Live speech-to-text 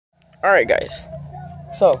Alright guys,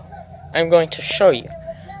 so I'm going to show you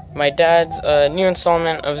my dad's new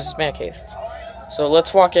installment of his man cave. So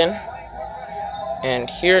let's walk in, and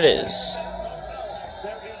here it is.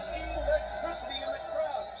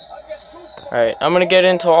 Alright, I'm gonna get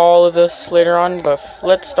into all of this later on, but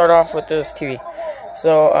let's start off with this TV.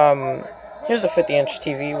 So, here's a 50-inch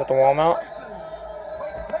TV with a wall mount.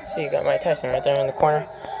 So you got Mike Tyson right there in the corner.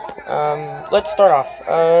 Let's start off.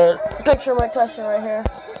 Picture of Mike Tyson right here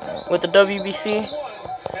with the WBC.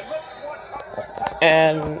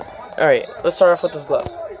 And, alright, let's start off with his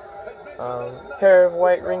gloves. Pair of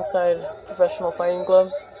white ringside professional fighting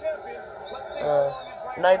gloves.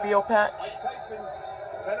 Nibio patch.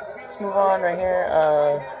 Let's move on right here.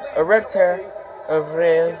 A red pair of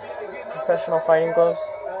Reyes professional fighting gloves.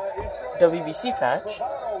 WBC patch.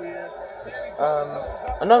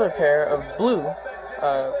 Another pair of blue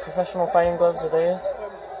professional fighting gloves of Reyes.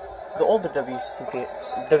 The older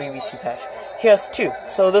WBC patch. He has two.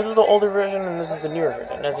 So this is the older version and this is the newer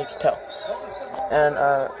version, as you can tell. And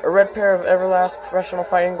a red pair of Everlast professional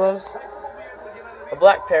fighting gloves. A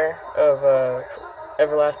black pair of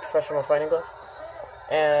Everlast professional fighting gloves.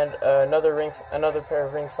 And another pair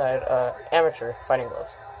of ringside amateur fighting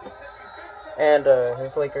gloves. And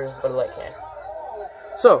his Lakers Bud Light can.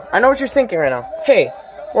 So, I know what you're thinking right now. Hey,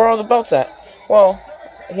 where are all the belts at? Well,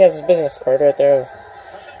 he has his business card right there.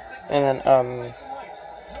 And then,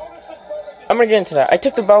 I'm gonna get into that. I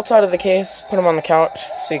took the belts out of the case, put them on the couch,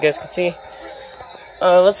 so you guys can see.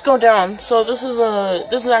 Let's go down. So this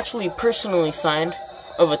is actually personally signed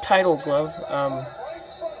of a title glove,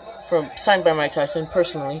 signed by Mike Tyson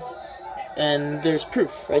personally, and there's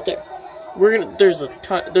proof right there. There's a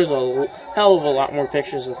hell of a lot more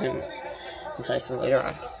pictures of him and Tyson later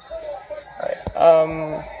on.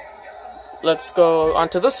 Alright, let's go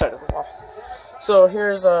onto this side of the wall. So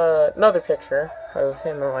here's another picture of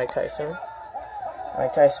him and Mike Tyson.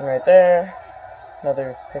 Mike Tyson right there.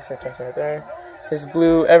 Another picture of Tyson right there. His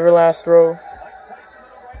blue Everlast robe.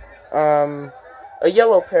 A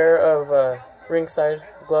yellow pair of ringside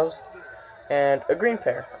gloves. And a green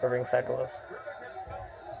pair of ringside gloves.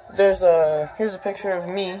 Here's a picture of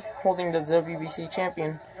me holding the WBC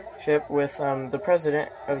championship with the president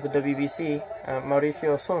of the WBC,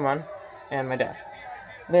 Mauricio Suleiman, and my dad.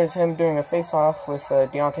 There's him doing a face-off with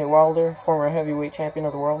Deontay Wilder, former heavyweight champion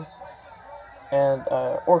of the world, and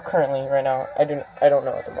or currently right now. I don't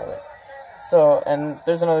know at the moment. So, and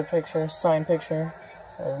there's another picture, signed picture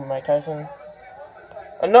of Mike Tyson.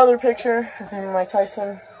 Another picture of him and Mike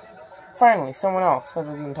Tyson. Finally, someone else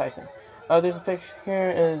other than Tyson. There's a picture.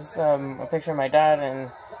 Here is a picture of my dad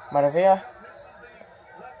and Maravilla.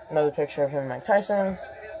 Another picture of him and Mike Tyson.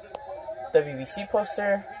 WBC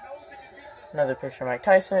poster. Another picture of Mike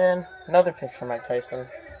Tyson. Another picture of Mike Tyson.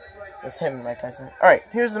 With him and Mike Tyson. Alright,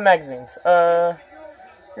 here's the magazines. Here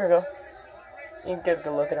we go. You can get a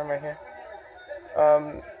good look at them right here.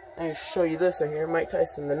 I'll show you this right here. Mike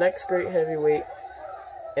Tyson, the next great heavyweight.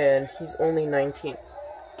 And he's only 19.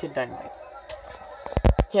 Kid Dynamite.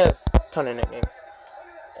 He has a ton of nicknames.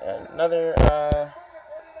 Another,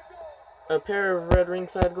 a pair of red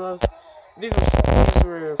ringside gloves. These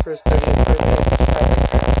were for his 30th birthday.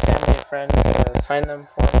 Family and friends signed them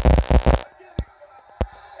for him.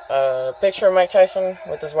 A picture of Mike Tyson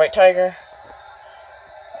with his white tiger.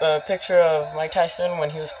 A picture of Mike Tyson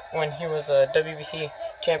when he was a WBC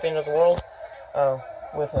champion of the world,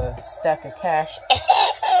 with a stack of cash.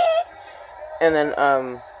 And then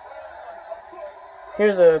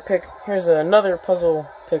here's another puzzle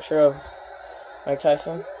picture of Mike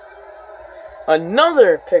Tyson.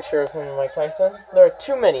 Another picture of him and Mike Tyson. There are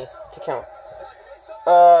too many to count.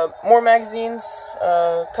 More magazines.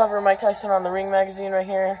 Cover of Mike Tyson on the Ring magazine right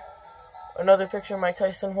here. Another picture of Mike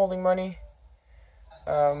Tyson holding money.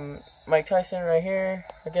 Mike Tyson right here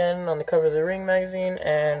again on the cover of the Ring magazine,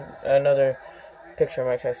 and another picture of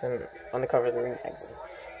Mike Tyson on the cover of the Ring magazine.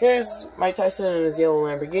 Here's Mike Tyson in his yellow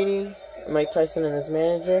Lamborghini. Mike Tyson and his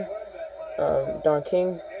manager, Don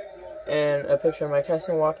King, and a picture of Mike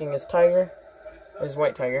Tyson walking his tiger, his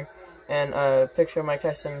white tiger, and a picture of Mike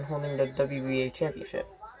Tyson holding the WBA championship.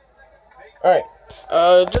 Alright,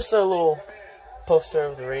 just a little poster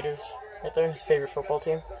of the Raiders right there, his favorite football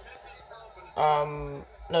team.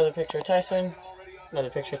 Another picture of Tyson, another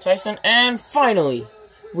picture of Tyson, and finally,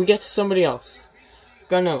 we get to somebody else,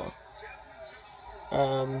 Canelo.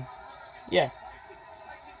 Yeah.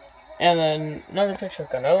 And then another picture of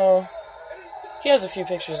Canelo. He has a few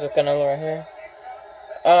pictures of Canelo right here.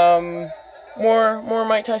 More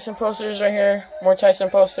Mike Tyson posters right here. More Tyson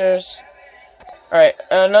posters. Alright,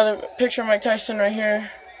 another picture of Mike Tyson right here.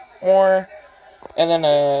 More. And then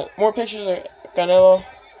more pictures of Canelo.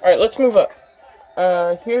 Alright, let's move up.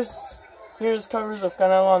 Here's covers of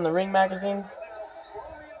Canelo on the Ring magazines.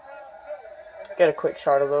 Get a quick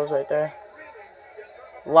shot of those right there.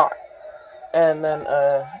 Lot. And then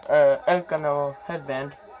El Canelo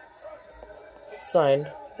headband.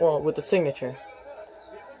 Signed, well, with the signature.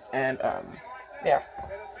 And, yeah.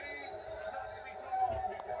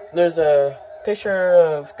 There's a picture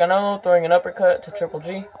of Canelo throwing an uppercut to Triple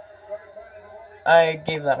G. I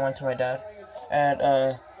gave that one to my dad. And,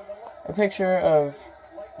 a picture of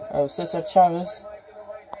Cesar Chavez.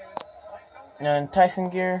 And Tyson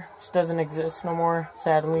gear, which doesn't exist no more,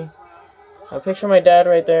 sadly. A picture of my dad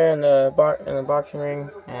right there in the boxing ring,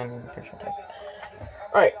 and a picture of Tyson.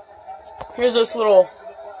 Alright, here's this little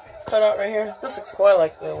cutout right here. This looks cool. I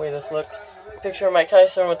like the way this looks. Picture of Mike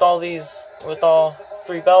Tyson with all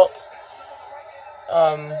 3 belts.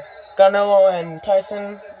 Canelo and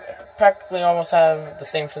Tyson practically almost have the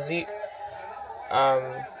same physique.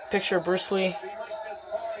 Picture of Bruce Lee.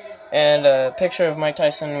 And a picture of Mike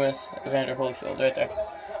Tyson with Evander Holyfield right there.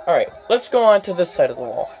 Alright, let's go on to this side of the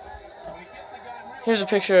wall. Here's a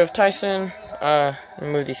picture of Tyson. Let me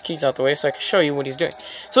move these keys out the way so I can show you what he's doing.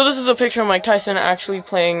 So this is a picture of Mike Tyson actually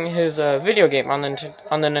playing his video game on the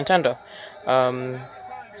Nintendo.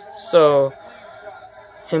 So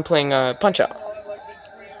him playing Punch-Out.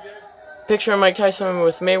 Picture of Mike Tyson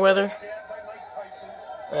with Mayweather.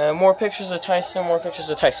 More pictures of Tyson. More pictures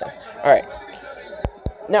of Tyson. All right.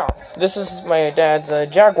 Now this is my dad's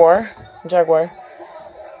Jaguar.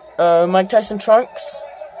 Mike Tyson trunks.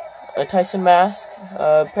 A Tyson mask,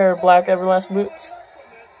 a pair of black Everlast boots,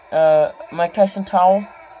 Mike Tyson towel,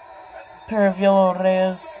 pair of yellow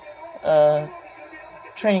Reyes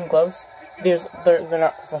training gloves. They're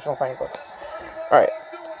not professional fighting gloves. Alright,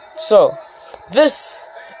 so this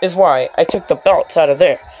is why I took the belts out of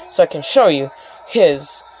there, so I can show you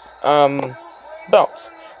his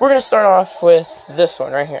belts. We're going to start off with this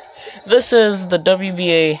one right here. This is the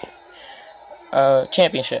WBA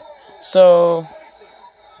championship. So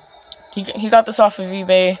He got this off of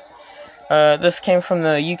eBay. This came from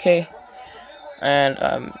the UK, and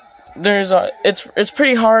it's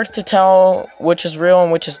pretty hard to tell which is real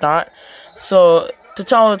and which is not. So to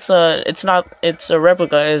tell it's a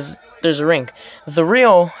replica is there's a ring. The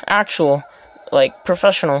real, actual, like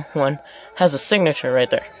professional one has a signature right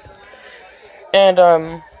there. And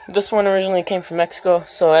this one originally came from Mexico.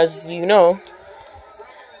 So as you know,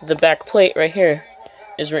 the back plate right here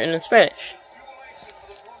is written in Spanish.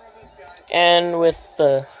 And with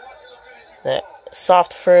that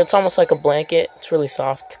soft fur, it's almost like a blanket. It's really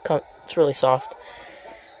soft. It's really soft.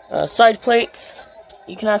 Side plates,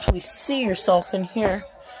 you can actually see yourself in here,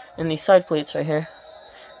 in these side plates right here.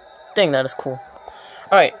 Dang, that is cool.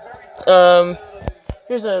 All right,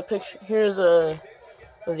 here's a picture. Here's of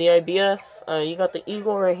the IBF. You got the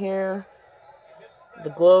eagle right here,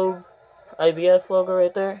 the globe, IBF logo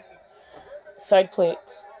right there. Side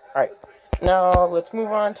plates. All right. Now, let's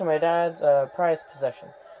move on to my dad's prized possession,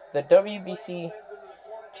 the WBC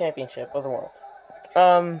Championship of the World.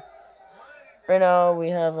 Right now, we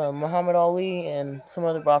have Muhammad Ali and some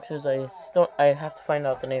other boxers. I have to find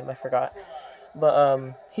out the name, I forgot.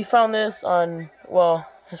 But he found this on, well,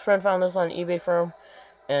 his friend found this on eBay for him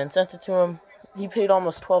and sent it to him. He paid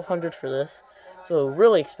almost $1,200 for this, so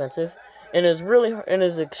really expensive. And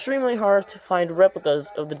is extremely hard to find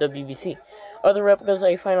replicas of the WBC. Other replicas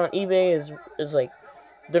that you find on eBay is like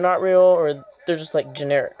they're not real, or they're just like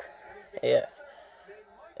generic AF.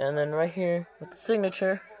 And then right here with the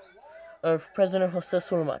signature of President Jose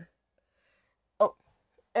Sulaiman. Oh,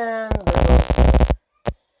 and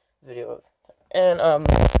video of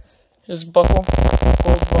his buckle,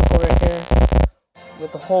 gold buckle right here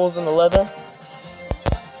with the holes in the leather.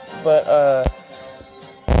 But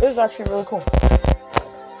this is actually really cool.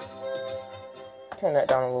 Turn that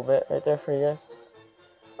down a little bit right there for you guys.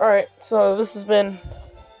 Alright, so this has been...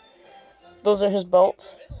 Those are his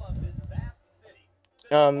belts.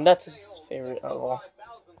 That's his favorite out of all.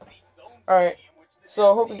 Alright,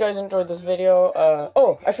 so I hope you guys enjoyed this video.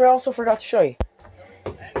 Oh, I also forgot to show you.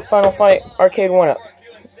 Final Fight Arcade 1-Up.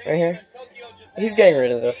 Right here. He's getting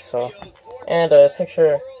rid of this, so... And a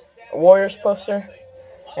picture, a Warriors poster.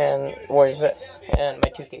 And Warriors vest, and my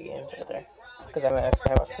 2K games right there, because I'm an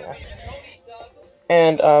Xbox now.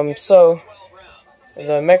 And so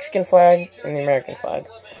the Mexican flag and the American flag.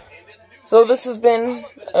 So this has been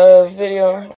a video